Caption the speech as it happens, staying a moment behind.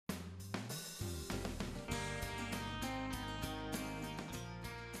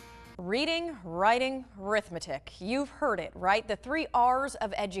Reading, writing, arithmetic. You've heard it, right? The 3 R's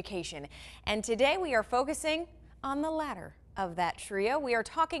of education. And today we are focusing on the latter of that trio. We are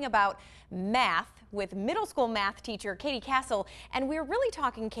talking about math with middle school math teacher Katie Castle. And we're really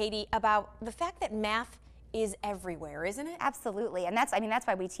talking, Katie, about the fact that math is everywhere, isn't it? Absolutely. And that's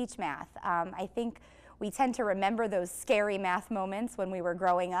why we teach math. I think we tend to remember those scary math moments when we were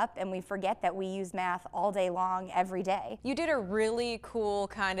growing up, and we forget that we use math all day long, every day. You did a really cool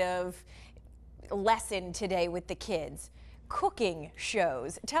kind of lesson today with the kids. Cooking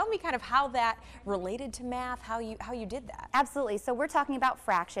shows. Tell me kind of how that related to math, how you did that. Absolutely. So we're talking about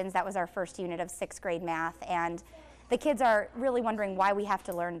fractions. That was our first unit of 6th grade math, and the kids are really wondering why we have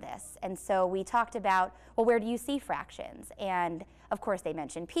to learn this. And so we talked about, well, where do you see fractions? And of course they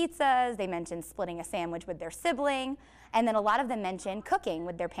mentioned pizzas, they mentioned splitting a sandwich with their sibling, and then a lot of them mentioned cooking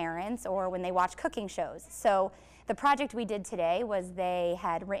with their parents or when they watch cooking shows. So the project we did today was they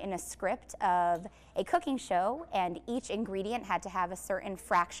had written a script of a cooking show, and each ingredient had to have a certain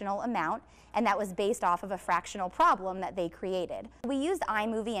fractional amount, and that was based off of a fractional problem that they created. We used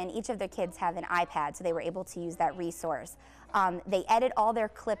iMovie, and each of the kids have an iPad, so they were able to use that resource. They edit all their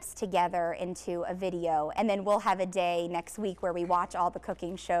clips together into a video, and then we'll have a day next week where we watch all the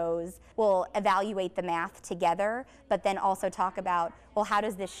cooking shows. We'll evaluate the math together, but then also talk about, well, how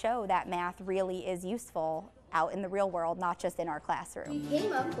does this show that math really is useful out in the real world, not just in our classroom. We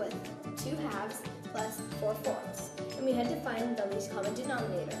came up with 2 halves plus 4 fourths, and we had to find the least common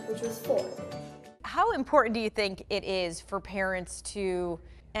denominator, which was 4. How important do you think it is for parents to,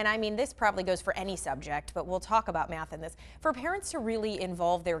 and I mean this probably goes for any subject, but we'll talk about math in this, for parents to really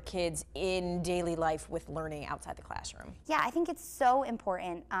involve their kids in daily life with learning outside the classroom? Yeah, I think it's so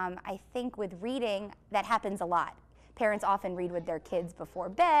important. I think with reading, that happens a lot. Parents often read with their kids before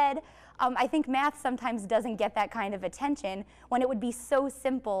bed. I think math sometimes doesn't get that kind of attention when it would be so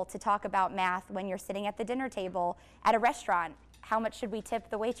simple to talk about math when you're sitting at the dinner table at a restaurant. How much should we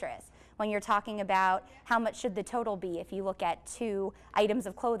tip the waitress? When you're talking about how much should the total be if you look at 2 items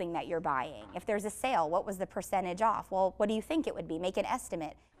of clothing that you're buying. If there's a sale, what was the percentage off? Well, what do you think it would be? Make an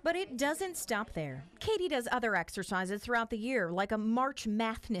estimate. But it doesn't stop there. Katie does other exercises throughout the year, like a March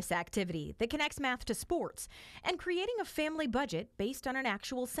Mathness activity that connects math to sports and creating a family budget based on an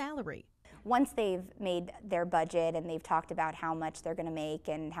actual salary. Once they've made their budget and they've talked about how much they're going to make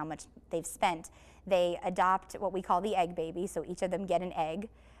and how much they've spent, they adopt what we call the egg baby, so each of them get an egg.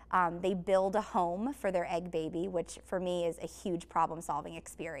 They build a home for their egg baby, which for me is a huge problem-solving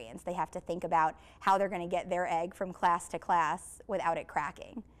experience. They have to think about how they're going to get their egg from class to class without it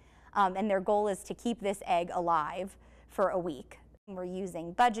cracking. And their goal is to keep this egg alive for a week. We're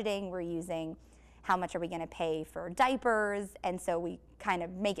using budgeting, we're using how much are we going to pay for diapers, and so we kind of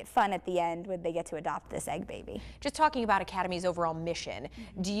make it fun at the end when they get to adopt this egg baby. Just talking about Academy's overall mission,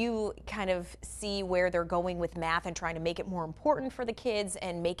 do you kind of see where they're going with math and trying to make it more important for the kids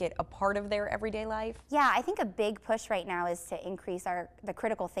and make it a part of their everyday life? Yeah, I think a big push right now is to increase the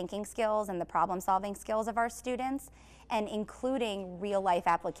critical thinking skills and the problem-solving skills of our students, and including real-life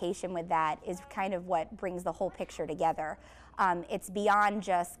application with that is kind of what brings the whole picture together. It's beyond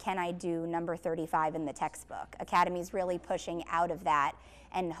just, can I do number 35 in the textbook? Academy's really pushing out of that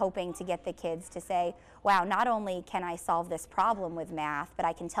and hoping to get the kids to say, wow, not only can I solve this problem with math, but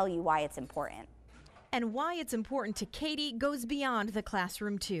I can tell you why it's important. And why it's important to Katie goes beyond the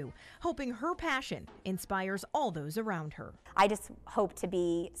classroom too, hoping her passion inspires all those around her. I just hope to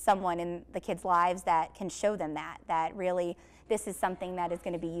be someone in the kids' lives that can show them that really this is something that is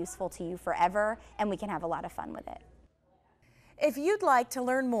going to be useful to you forever, and we can have a lot of fun with it. If you'd like to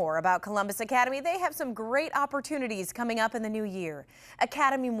learn more about Columbus Academy, they have some great opportunities coming up in the new year.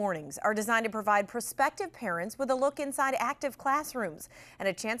 Academy Mornings are designed to provide prospective parents with a look inside active classrooms and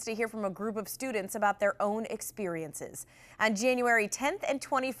a chance to hear from a group of students about their own experiences. On January 10th and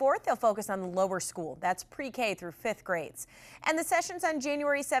 24th, they'll focus on the lower school. That's pre-K through 5th grades. And the sessions on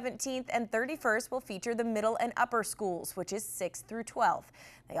January 17th and 31st will feature the middle and upper schools, which is 6th through 12th.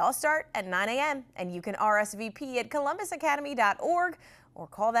 They all start at 9 a.m. and you can RSVP at columbusacademy.org or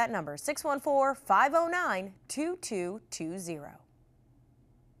call that number 614-509-2220.